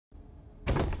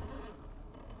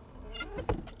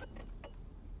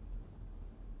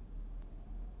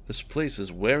This place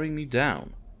is wearing me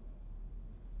down.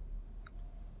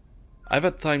 I've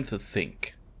had time to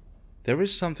think. There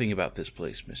is something about this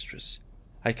place, mistress.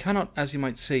 I cannot, as you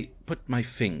might say, put my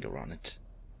finger on it.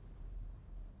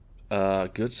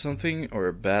 Good something or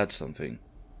a bad something?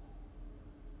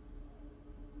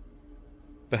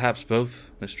 Perhaps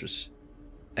both, mistress.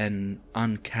 An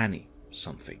uncanny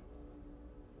something.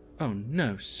 Oh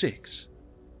no, 6.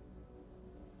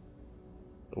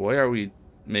 Why are we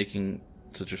making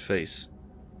such a face?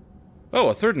 Oh,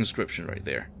 a third inscription right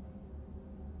there.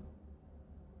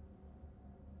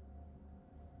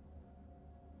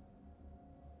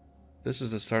 This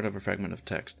is the start of a fragment of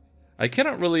text. I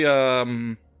cannot really,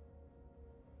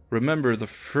 remember the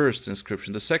first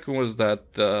inscription. The second was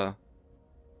that,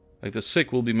 like, the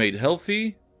sick will be made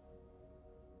healthy.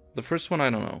 The first one,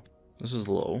 I don't know. This is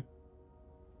low.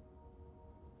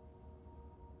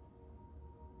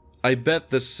 I bet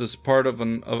this is part of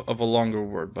a longer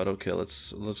word, but okay,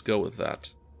 let's go with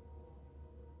that.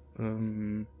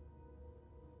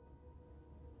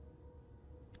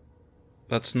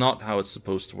 That's not how it's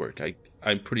supposed to work.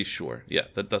 I'm pretty sure. Yeah,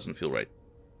 that doesn't feel right.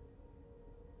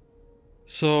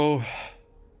 So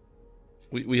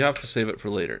we have to save it for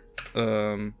later.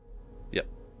 Yep.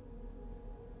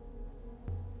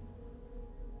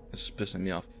 This is pissing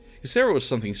me off. You said there was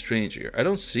something strange here. I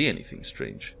don't see anything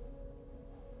strange.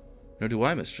 Nor do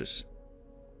I, mistress.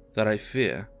 That I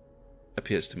fear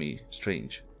appears to me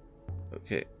strange.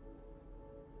 Okay.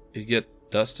 You get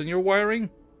dust in your wiring?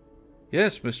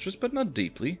 Yes, mistress, but not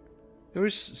deeply. There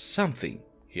is something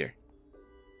here.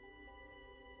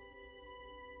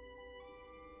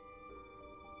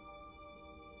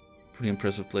 Pretty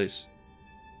impressive place.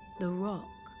 The rock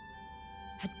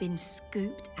had been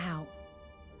scooped out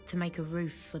to make a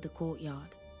roof for the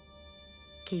courtyard,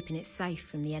 keeping it safe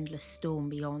from the endless storm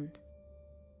beyond.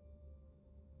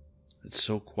 It's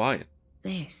so quiet.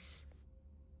 This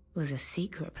was a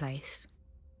secret place.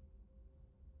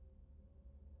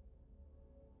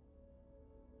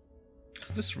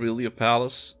 Is this really a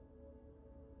palace?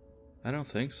 I don't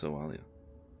think so, Aliya.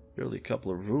 Barely a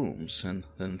couple of rooms, and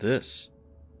then this.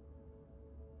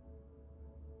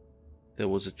 There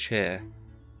was a chair.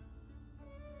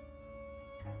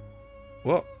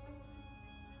 What?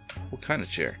 What kind of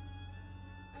chair?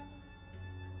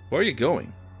 Where are you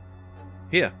going?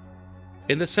 Here.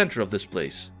 In the center of this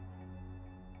place.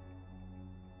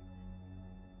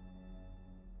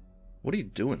 What are you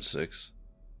doing, Six?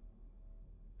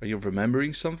 Are you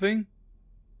remembering something?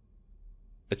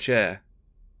 A chair.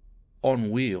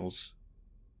 On wheels.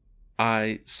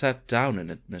 I sat down in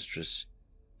it, mistress.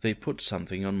 They put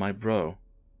something on my brow.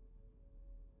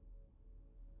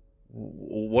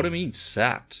 What do you mean,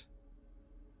 sat?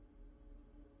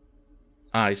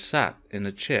 I sat in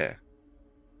a chair.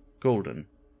 Golden.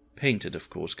 Painted, of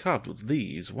course, carved with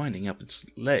leaves winding up its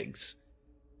legs.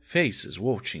 Faces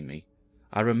watching me.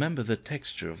 I remember the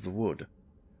texture of the wood.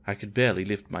 I could barely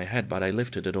lift my head, but I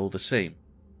lifted it all the same.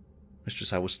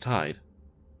 Mistress, I was tied.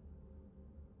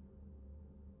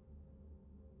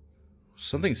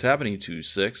 Something's happening to you,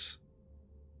 Six.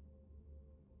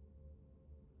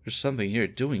 There's something here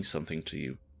doing something to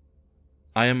you.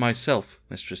 I am myself,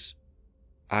 mistress.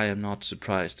 I am not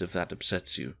surprised if that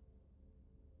upsets you.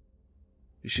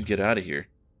 You should get out of here.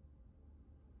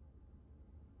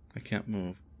 I can't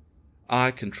move. I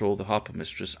control the hopper,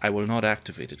 mistress. I will not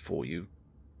activate it for you.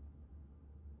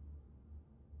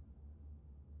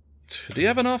 Do you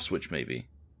have an off switch, maybe?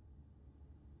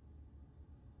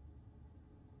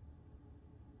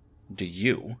 Do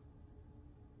you?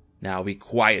 Now be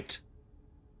quiet.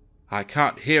 I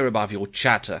can't hear above your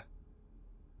chatter.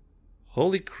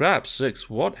 Holy crap, Six,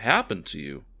 what happened to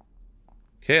you?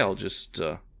 Okay, I'll just,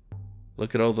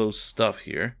 look at all those stuff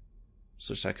here.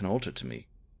 Such I can alter to me.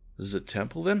 This is a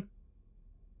temple, then?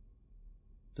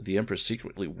 Did the Emperor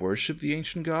secretly worship the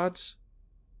ancient gods?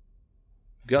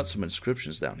 We've got some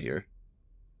inscriptions down here.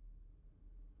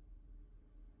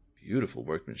 Beautiful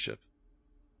workmanship.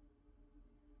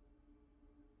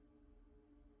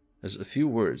 There's a few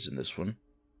words in this one.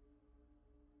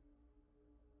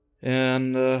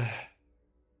 And,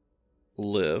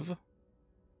 live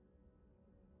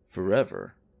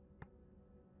forever.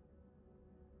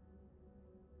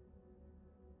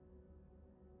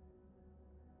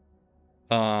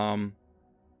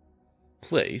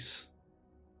 Place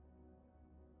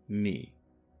me.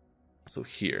 So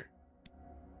here.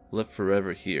 Live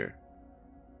forever here.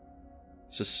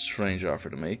 It's a strange offer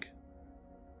to make.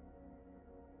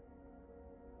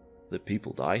 Did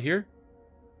people die here?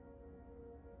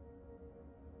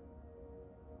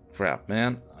 Crap,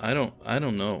 man. I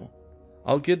don't know.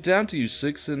 I'll get down to you,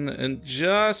 Six, in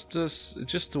just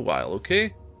a while,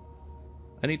 okay?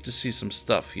 I need to see some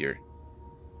stuff here.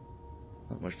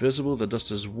 Not much visible, the dust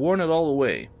has worn it all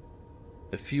away.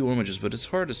 A few images, but it's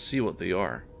hard to see what they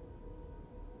are.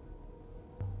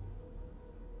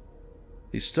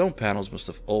 These stone panels must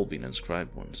have all been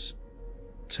inscribed once,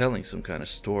 telling some kind of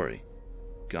story.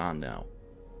 Gone now.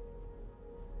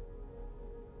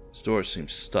 This door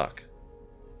seems stuck.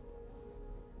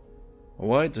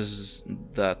 Why does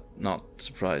that not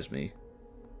surprise me?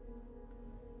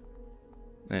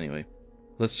 Anyway,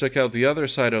 let's check out the other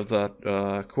side of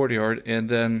that courtyard and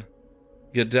then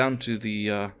get down to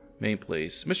the main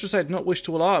place. Mistress, I did not wish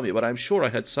to alarm you, but I'm sure I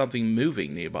had something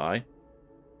moving nearby.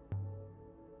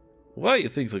 Why do you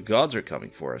think the gods are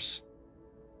coming for us?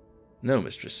 No,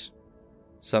 mistress.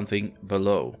 Something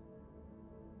below.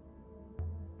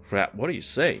 Crap, what are you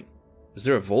saying? Is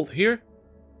there a vault here?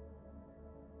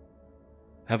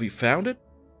 Have you found it?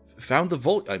 Found the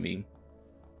vault, I mean.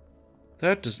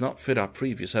 That does not fit our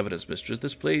previous evidence, mistress.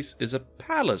 This place is a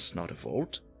palace, not a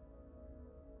vault.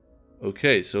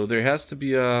 Okay, so there has to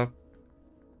be a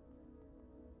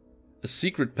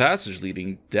secret passage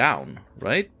leading down,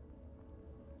 right?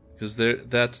 Because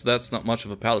that's not much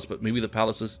of a palace, but maybe the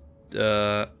palace is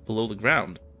below the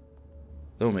ground.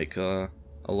 That would make a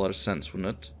lot of sense,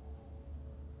 wouldn't it?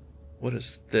 What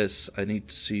is this? I need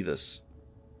to see this.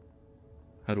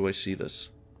 How do I see this?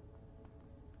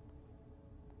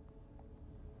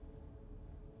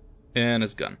 And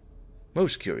it's gone.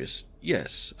 Most curious.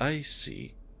 Yes, I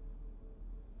see.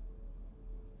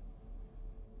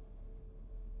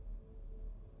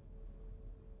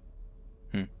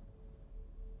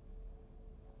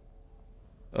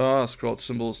 Scrawled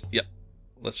symbols. Yep.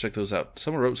 Let's check those out.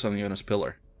 Someone wrote something on his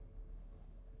pillar.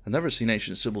 I've never seen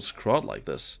ancient symbols scrawled like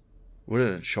this.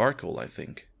 Written in charcoal, I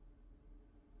think.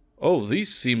 Oh,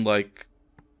 these seem like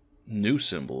new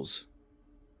symbols.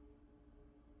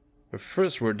 The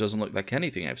first word doesn't look like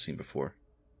anything I've seen before.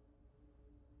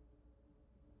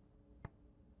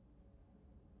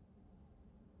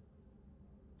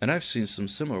 And I've seen some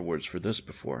similar words for this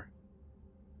before.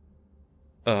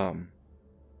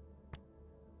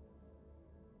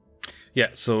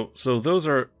 Yeah, so those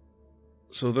are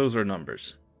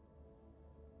numbers.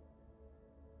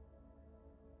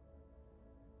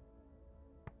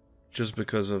 Just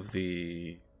because of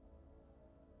the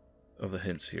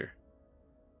hints here.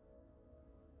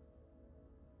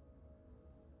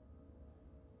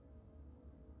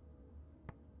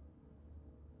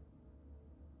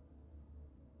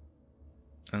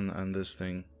 And this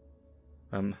thing,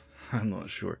 I'm not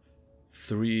sure.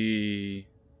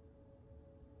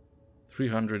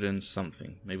 300 and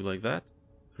something, maybe like that.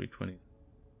 320.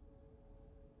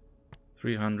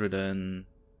 300 and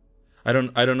I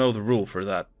don't know the rule for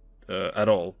that at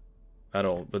all.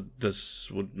 But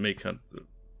this would make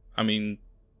I mean,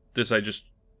 this I just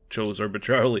chose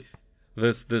arbitrarily.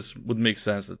 This would make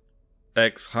sense that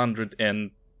X 100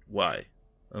 and Y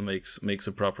makes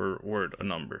a proper word a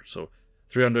number. So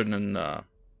 300 and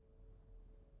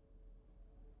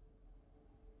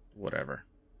whatever.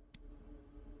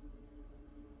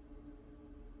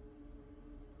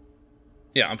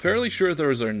 Yeah, I'm fairly sure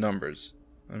those are numbers.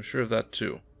 I'm sure of that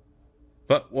too.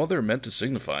 But what they're meant to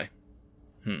signify?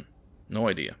 No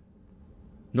idea.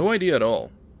 No idea at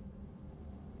all.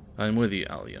 I'm with you,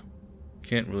 Aliya.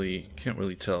 Can't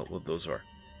really tell what those are.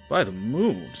 By the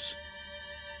moons!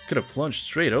 Could have plunged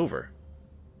straight over.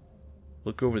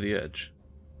 Look over the edge.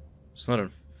 It's not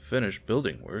unfinished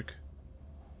building work.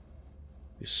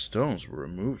 These stones were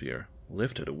removed here,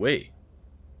 lifted away.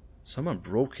 Someone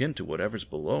broke into whatever's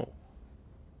below.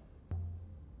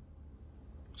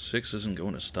 6 isn't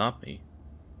going to stop me.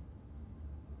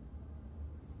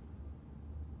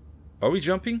 Are we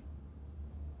jumping?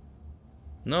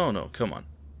 No, come on.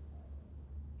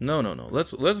 No.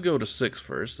 Let's go to 6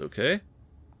 first, okay?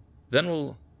 Then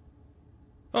we'll...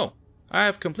 Oh, I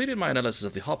have completed my analysis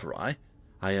of the hopper eye.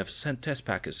 I have sent test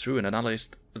packets through and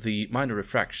analyzed the minor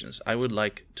refractions. I would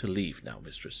like to leave now,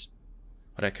 mistress.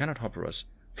 But I cannot hopper us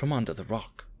from under the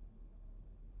rock.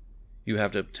 You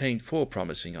have obtained 4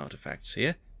 promising artifacts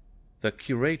here. The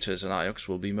curators in Iox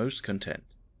will be most content.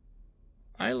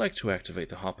 I like to activate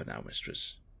the hopper now,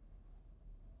 mistress.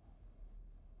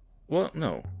 Well,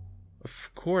 no.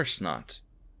 Of course not.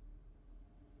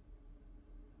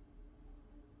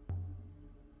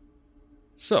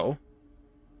 So,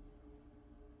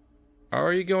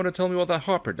 are you going to tell me what that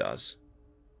hopper does?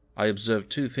 I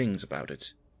observed 2 things about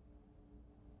it.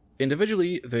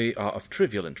 Individually, they are of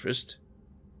trivial interest.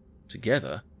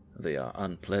 Together, they are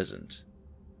unpleasant.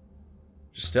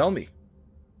 Just tell me.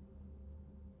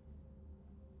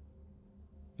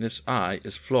 This eye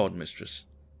is flawed, mistress.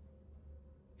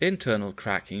 Internal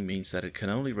cracking means that it can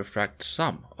only refract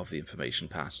some of the information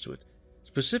passed to it.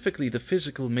 Specifically, the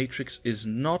physical matrix is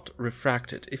not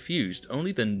refracted. If used,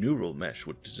 only the neural mesh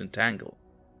would disentangle.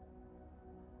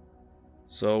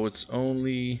 So it's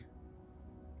only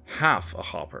half a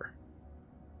hopper.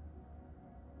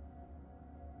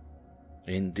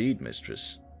 Indeed,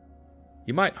 mistress.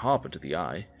 You might hop into the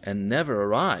eye and never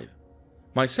arrive.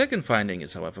 My second finding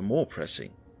is, however, more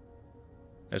pressing.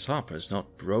 This hopper is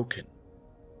not broken.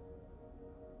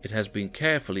 It has been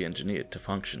carefully engineered to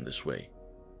function this way.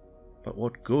 But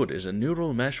what good is a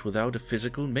neural mesh without a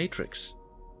physical matrix?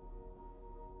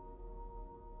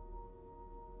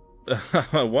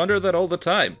 I wonder that all the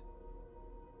time.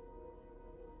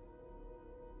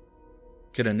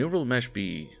 Can a neural mesh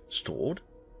be stored?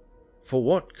 For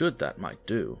what good that might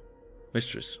do?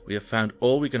 Mistress, we have found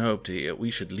all we can hope to here. We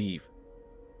should leave.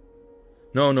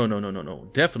 No.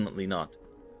 Definitely not.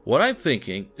 What I'm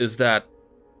thinking is that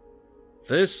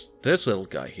this little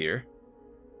guy here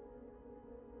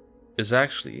is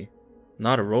actually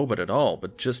not a robot at all,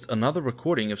 but just another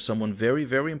recording of someone very,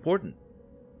 very important.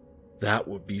 That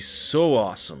would be so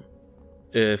awesome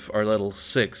if our little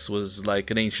Six was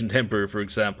like an ancient emperor, for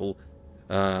example,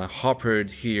 hoppered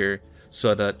here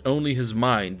so that only his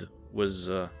mind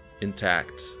was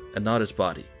intact and not his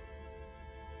body.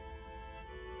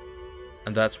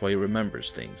 And that's why he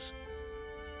remembers things.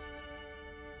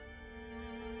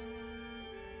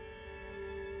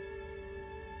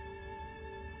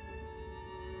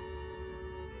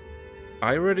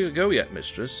 Are you ready to go yet,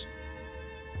 mistress?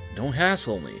 Don't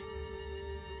hassle me.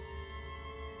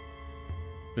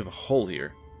 We have a hole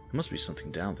here. There must be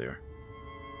something down there.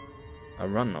 A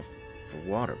runoff for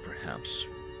water, perhaps,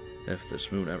 if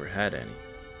this moon ever had any.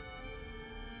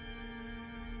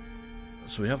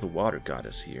 So we have the water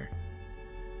goddess here.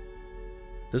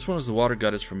 This one is the water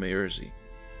goddess from Immersive.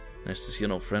 Nice to see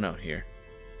an old friend out here.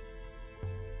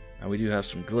 And we do have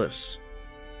some glyphs.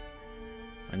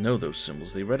 I know those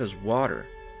symbols. They read as water.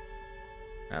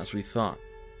 As we thought.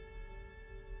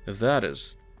 If that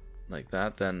is like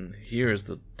that, then here is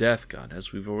the death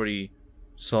goddess. We've already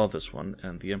saw this one,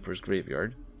 and the Emperor's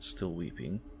graveyard. Still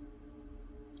weeping.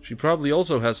 She probably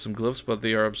also has some glyphs, but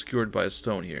they are obscured by a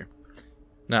stone here.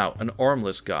 Now, an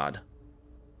armless god.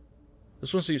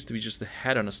 This one seems to be just a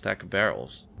head on a stack of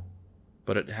barrels.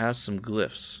 But it has some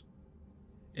glyphs.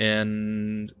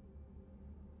 And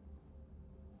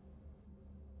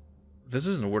this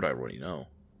isn't a word I already know.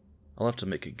 I'll have to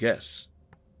make a guess.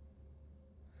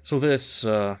 So this,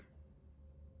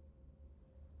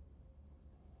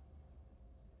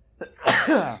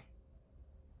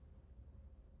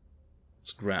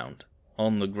 it's ground.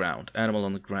 On the ground. Animal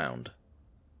on the ground.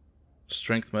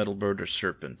 Strength metal bird or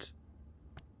serpent.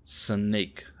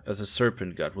 Snake as a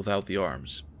serpent god without the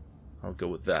arms. I'll go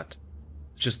with that.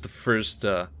 Just the first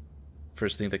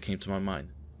thing that came to my mind.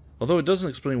 Although it doesn't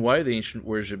explain why the ancient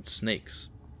worshipped snakes.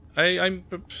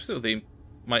 They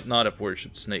might not have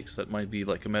worshipped snakes. That might be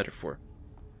like a metaphor.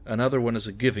 Another one is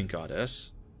a giving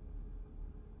goddess.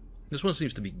 This one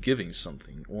seems to be giving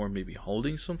something, or maybe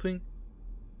holding something.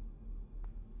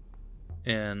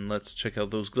 And let's check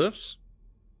out those glyphs.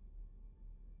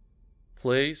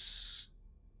 Place.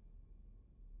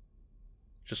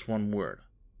 Just one word.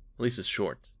 At least it's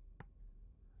short.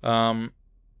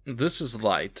 This is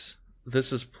light.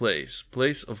 This is place.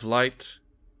 Place of light.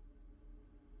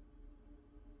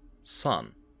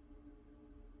 Sun.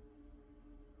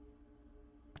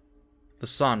 The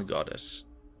sun goddess.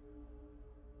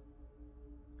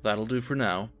 That'll do for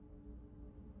now.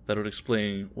 That would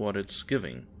explain what it's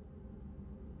giving.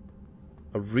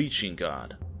 A reaching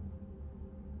god.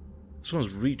 This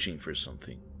one's reaching for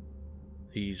something.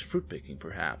 He's fruit picking,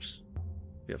 perhaps.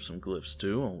 We have some glyphs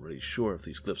too. Already sure of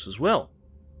these glyphs as well.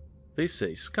 They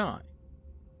say sky.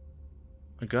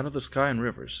 A god of the sky and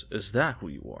rivers. Is that who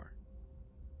you are?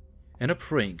 And a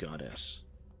praying goddess.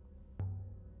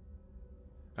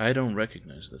 I don't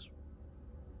recognize this.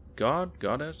 God?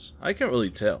 Goddess? I can't really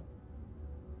tell.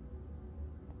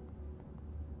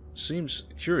 Seems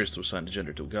curious to assign a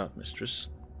gender to a god, mistress.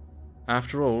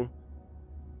 After all,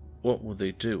 what would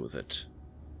they do with it?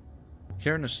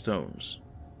 Cairnus stones.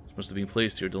 This must have been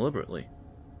placed here deliberately.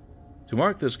 To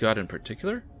mark this god in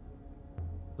particular?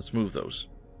 Let's move those.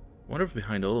 I wonder if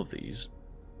behind all of these,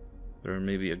 there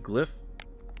may be a glyph?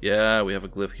 Yeah, we have a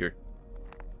glyph here.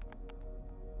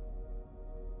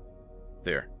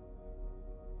 There.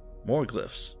 More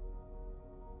glyphs.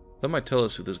 That might tell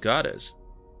us who this god is.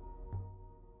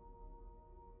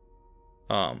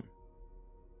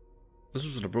 This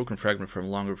was a broken fragment from a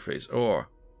longer phrase. Oh.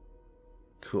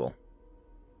 Cool.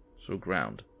 So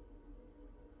ground.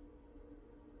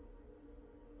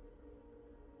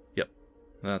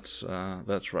 That's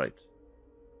right.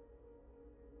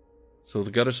 So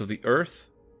the goddess of the earth?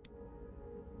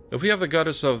 If we have the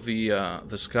goddess of the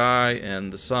sky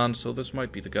and the sun, so this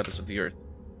might be the goddess of the earth.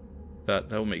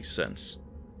 That will make sense.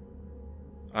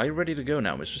 Are you ready to go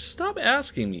now, mistress? Stop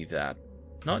asking me that.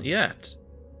 Not yet.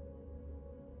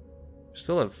 We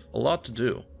still have a lot to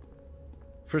do.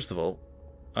 First of all,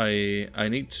 I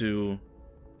need to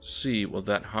see what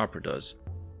that hopper does.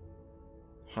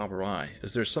 Hopper eye.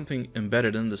 Is there something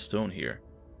embedded in the stone here?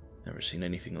 Never seen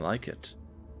anything like it.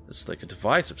 It's like a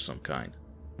device of some kind.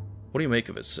 What do you make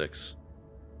of it, 6?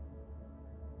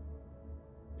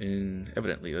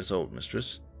 Evidently it is old,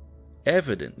 mistress.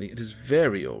 Evidently it is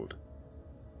very old.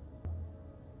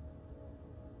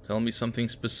 Tell me something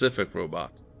specific,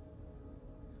 robot.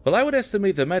 Well, I would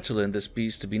estimate the metal in this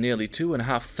piece to be nearly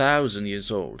 2,500 years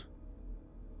old.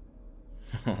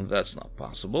 That's not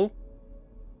possible.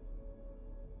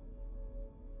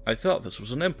 I thought this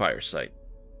was an Empire site.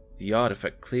 The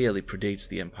artifact clearly predates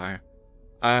the Empire.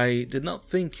 I did not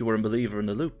think you were a believer in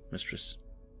the loop, mistress.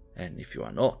 And if you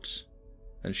are not,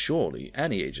 then surely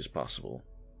any age is possible.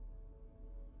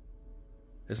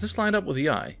 Is this lined up with the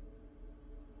eye?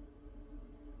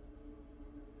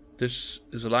 This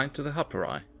is aligned to the hopper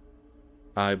eye.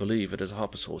 I believe it is a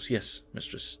hopper source, yes,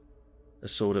 mistress. A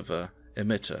sort of a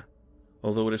emitter,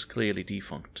 although it is clearly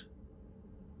defunct.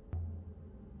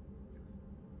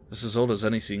 This is old as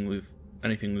anything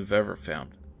we've ever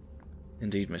found.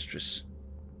 Indeed, mistress.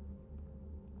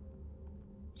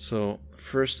 So,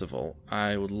 first of all,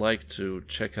 I would like to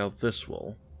check out this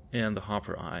wall and the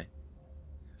hopper eye.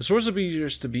 The source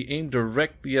appears to be aimed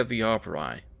directly at the hopper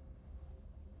eye.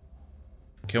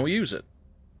 Can we use it?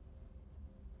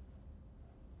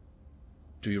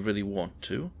 Do you really want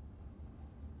to?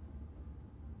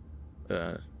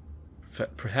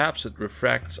 Perhaps it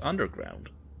refracts underground.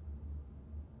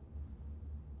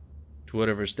 To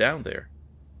whatever's down there.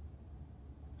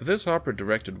 If this hopper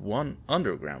directed one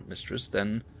underground, mistress,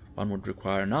 then one would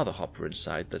require another hopper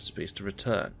inside that space to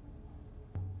return.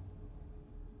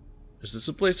 Is this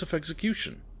a place of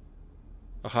execution?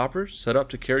 A hopper set up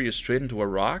to carry you straight into a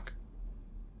rock?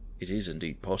 It is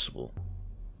indeed possible.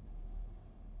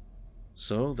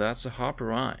 So that's a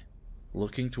hopper eye,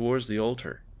 looking towards the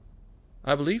altar.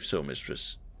 I believe so,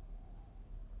 mistress.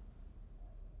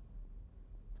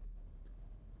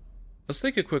 Let's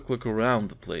take a quick look around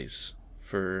the place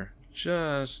for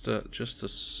just a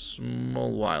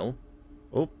small while.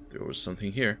 Oh, there was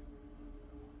something here.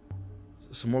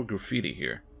 Some more graffiti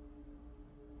here.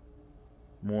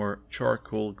 More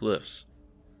charcoal glyphs.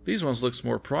 These ones looks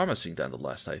more promising than the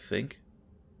last, I think.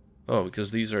 Oh,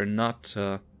 because these are not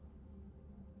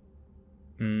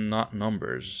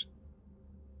numbers.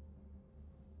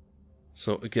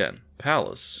 So again,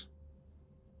 palace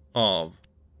of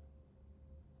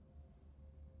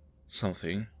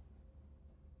something.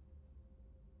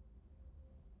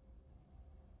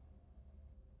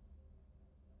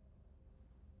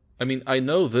 I mean, I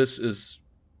know this is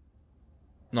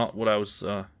not what I was,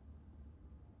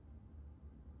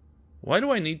 why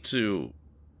do I need to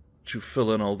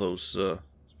fill in all those,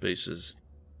 spaces?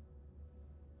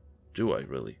 Do I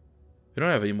really? We don't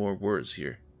have any more words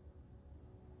here.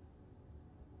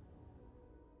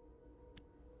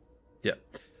 Yeah.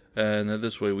 And then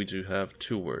this way we do have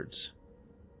 2 words.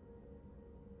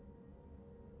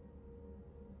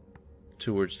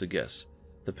 2 words to guess.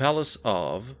 The Palace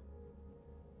of...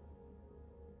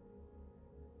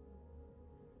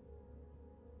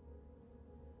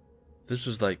 This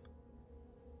is like...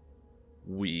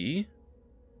 We...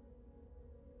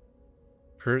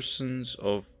 Persons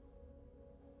of...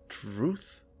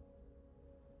 Truth?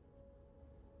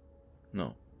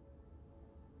 No.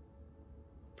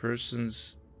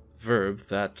 Persons... Verb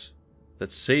that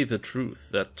say the truth,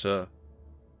 that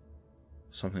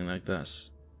something like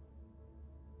this.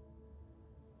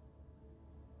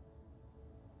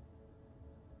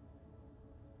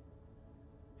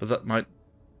 But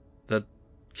that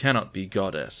cannot be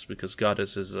goddess, because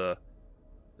goddess is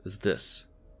this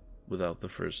without the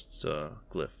first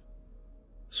glyph.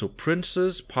 So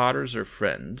princes, potters, or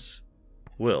friends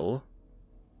will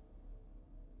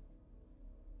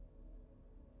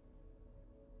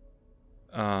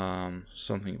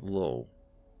something low.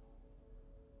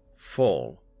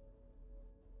 Fall.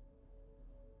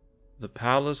 The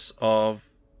palace of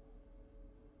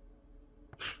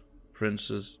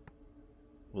princes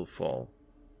will fall.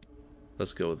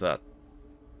 Let's go with that.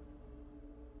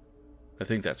 I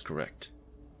think that's correct.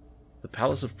 The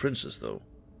palace of princes, though.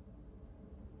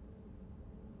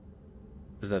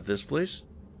 Is that this place?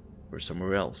 Or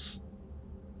somewhere else?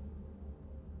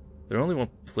 There's only one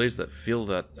place that field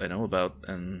that I know about,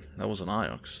 and that was on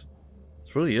Iox.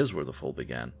 This really is where the fall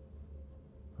began.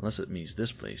 Unless it means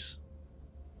this place.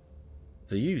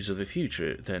 The use of the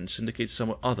future then indicates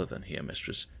somewhat other than here,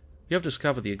 mistress. You have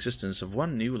discovered the existence of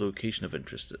one new location of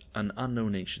interest, an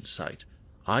unknown ancient site.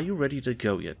 Are you ready to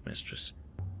go yet, mistress?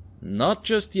 Not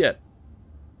just yet.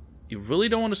 You really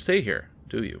don't want to stay here,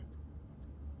 do you?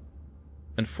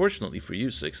 Unfortunately for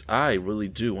you, Six, I really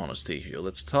do want to stay here.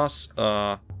 Let's toss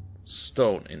a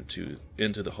stone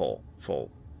into the hole.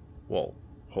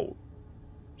 Hole.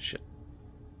 Shit.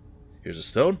 Here's a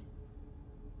stone.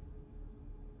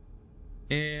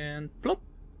 And plop.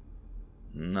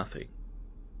 Nothing.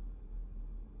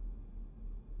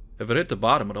 If it hit the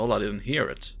bottom at all, I didn't hear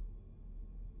it.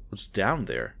 What's down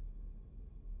there?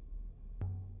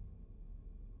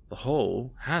 The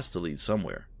hole has to lead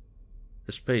somewhere.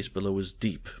 The space below is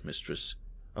deep, mistress.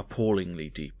 Appallingly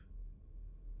deep.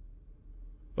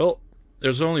 Well,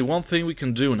 there's only one thing we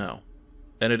can do now.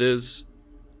 And it is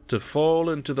to fall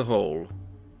into the hole.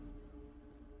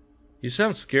 You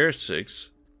sound scared,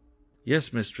 Six.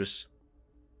 Yes, mistress.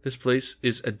 This place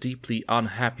is a deeply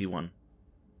unhappy one.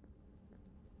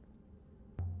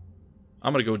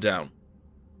 I'm gonna go down.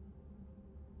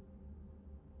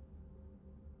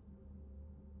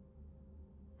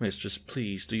 Mistress,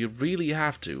 please, do you really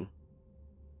have to?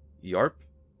 Yarp.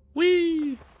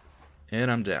 Whee!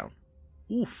 And I'm down.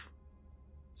 Oof,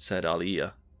 said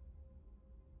Aliya.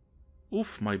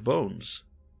 Oof, my bones.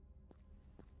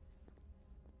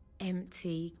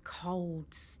 Empty,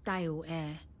 cold, stale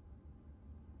air.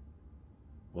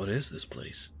 What is this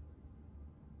place?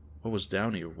 What was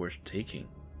down here worth taking?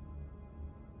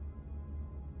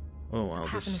 Oh, wow,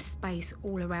 Having a space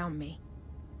all around me.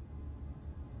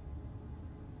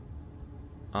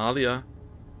 Aliya,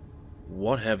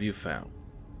 what have you found?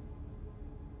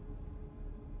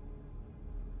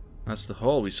 That's the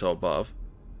hole we saw above.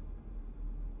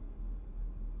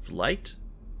 Light?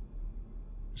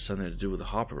 Something to do with the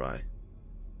hopper eye.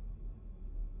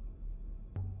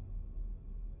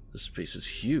 This space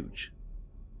is huge.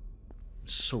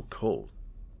 It's so cold.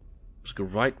 Let's go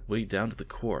right way down to the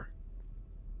core.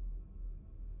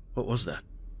 What was that?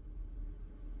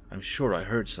 I'm sure I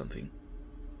heard something.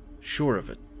 Sure of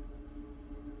it.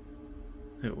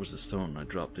 Maybe it was the stone I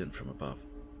dropped in from above.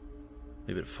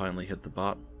 Maybe it finally hit the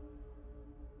bottom.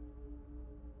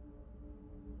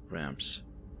 Ramps.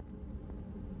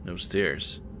 No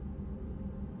stairs.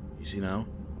 Easy now.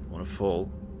 Want to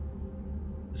fall.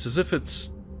 It's as if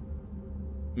it's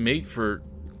made for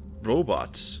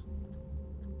robots.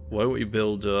 Why would you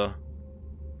build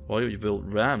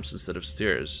ramps instead of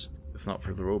stairs, if not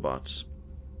for the robots?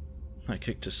 I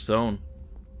kicked a stone.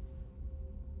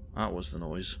 That was the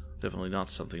noise. Definitely not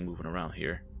something moving around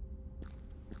here.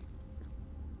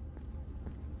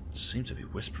 It seemed to be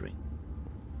whispering.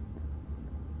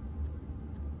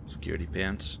 Scaredy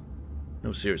pants.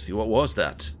 No, seriously, what was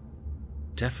that?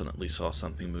 Definitely saw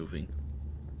something moving.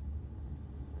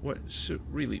 What? So,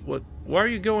 really? What? Why are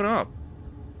you going up?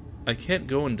 I can't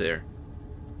go in there.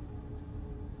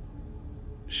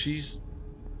 She's...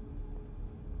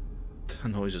 The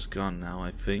noise is gone now,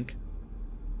 I think.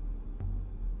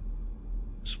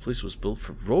 This place was built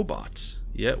for robots.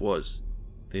 Yeah, it was.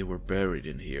 They were buried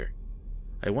in here.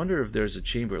 I wonder if there's a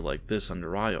chamber like this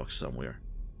under Iox somewhere.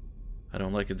 I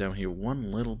don't like it down here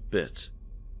one little bit.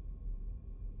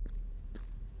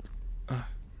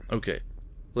 Okay,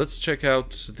 let's check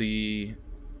out the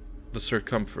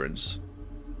circumference.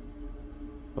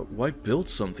 But why build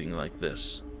something like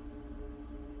this?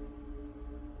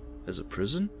 As a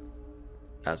prison?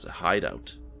 As a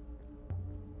hideout?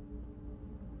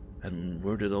 And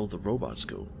where did all the robots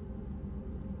go?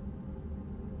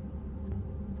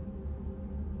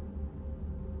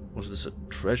 Was this a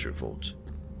treasure vault?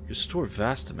 You store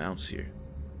vast amounts here.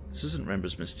 This isn't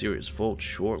Rember's mysterious vault,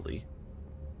 surely.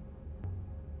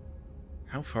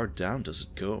 How far down does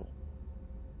it go?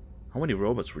 How many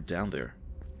robots were down there?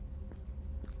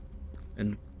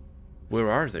 And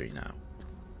where are they now?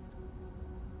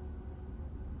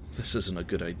 This isn't a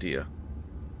good idea.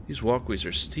 These walkways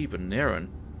are steep and narrow,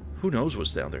 and who knows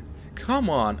what's down there. Come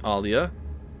on, Aliya.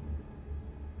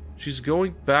 She's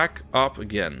going back up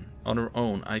again on her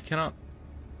own. I cannot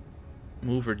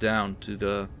move her down to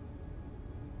the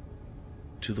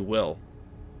well.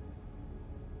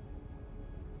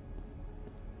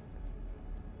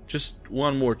 Just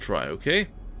one more try, okay?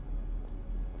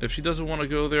 If she doesn't want to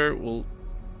go there, we'll...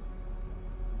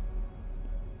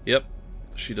 Yep,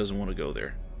 she doesn't want to go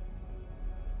there.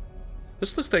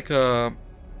 This looks like a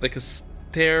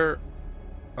stair...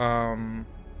 How's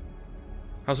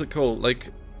it called?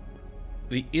 Like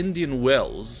the Indian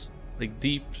wells like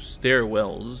deep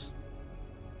stairwells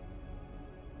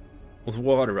with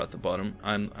water at the bottom.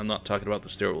 I'm not talking about the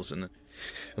stairwells in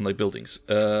like buildings.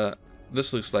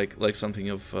 This looks like something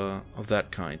of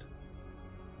that kind.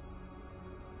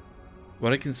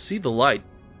 But I can see the light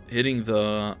hitting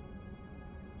the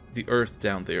earth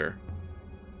down there.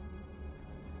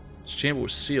 This chamber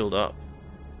was sealed up.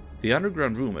 The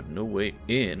underground room had no way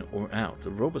in or out. The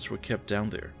robots were kept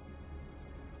down there.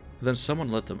 But then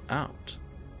someone let them out.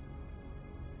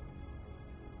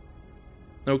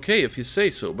 Okay, if you say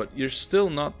so, but you're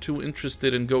still not too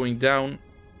interested in going down,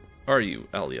 are you,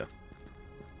 Aliya?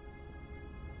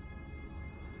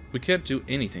 We can't do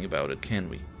anything about it, can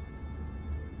we?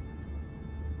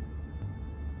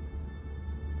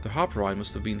 The hopper eye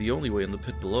must have been the only way in the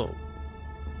pit below.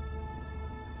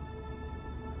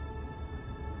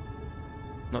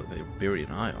 Not that they were buried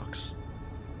in Iox.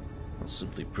 Not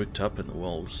simply bricked up in the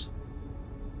walls.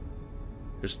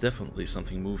 There's definitely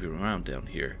something moving around down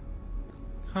here.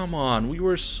 Come on, we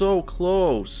were so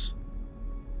close.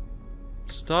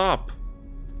 Stop.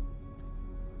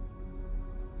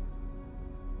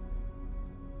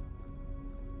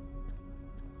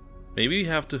 Maybe you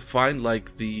have to find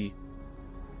like the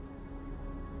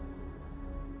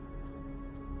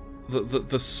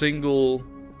single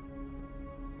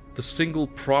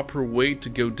proper way to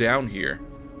go down here.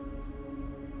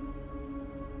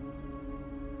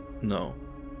 No.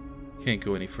 Can't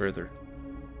go any further.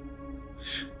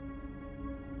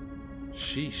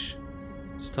 Sheesh.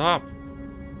 Stop.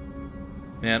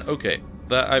 Man, okay.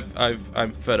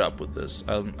 I'm fed up with this.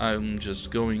 I'm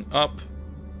just going up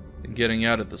and getting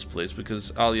out of this place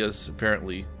because Aliya's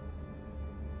apparently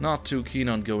not too keen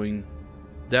on going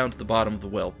down to the bottom of the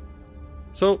well.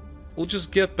 So, we'll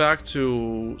just get back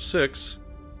to 6.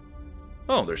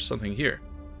 Oh, there's something here.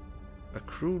 A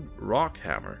crude rock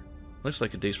hammer. Looks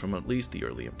like it dates from at least the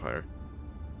early Empire.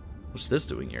 What's this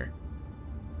doing here?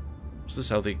 Is this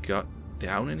how they got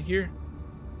down in here?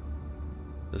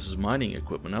 This is mining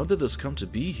equipment. How did this come to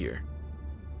be here?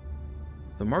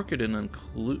 The maker didn't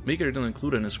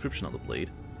include an inscription on the blade.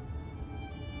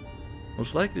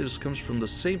 Most likely this comes from the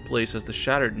same place as the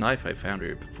shattered knife I found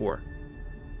here before.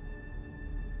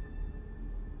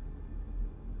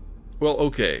 Well,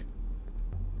 okay.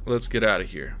 Let's get out of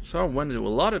here. So I went into a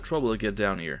lot of trouble to get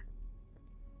down here.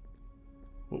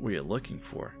 What were you looking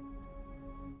for?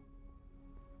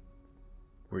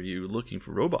 Were you looking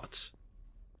for robots?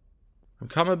 I'm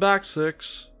coming back,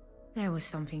 6. There was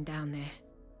something down there.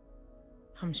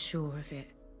 I'm sure of it.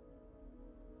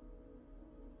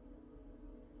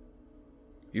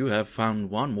 You have found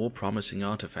one more promising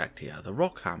artifact here, the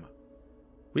rock hammer.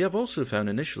 We have also found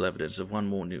initial evidence of one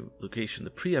more new location,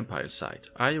 the pre-Empire site.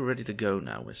 Are you ready to go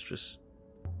now, mistress?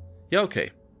 Yeah,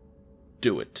 okay.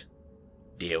 Do it.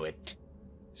 Do it.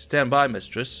 Stand by,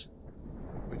 mistress.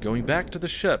 We're going back to the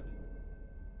ship.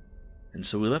 And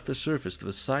so we left the surface to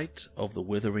the site of the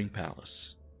Withering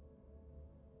Palace.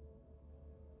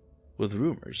 With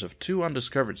rumors of 2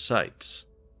 undiscovered sites.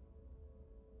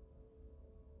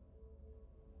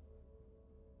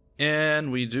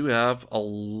 And we do have a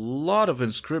lot of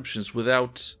inscriptions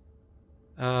without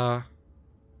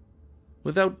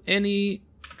any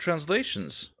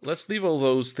translations. Let's leave all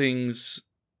those things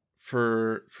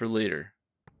for later,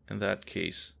 in that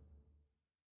case.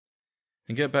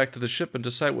 And get back to the ship and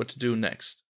decide what to do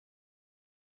next.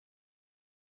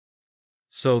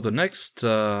 So the next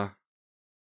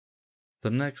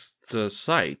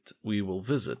site we will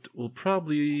visit will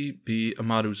probably be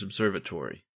Amaru's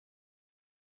observatory,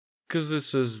 because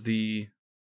this is the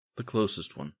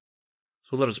closest one.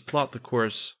 So let us plot the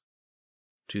course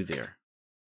to there.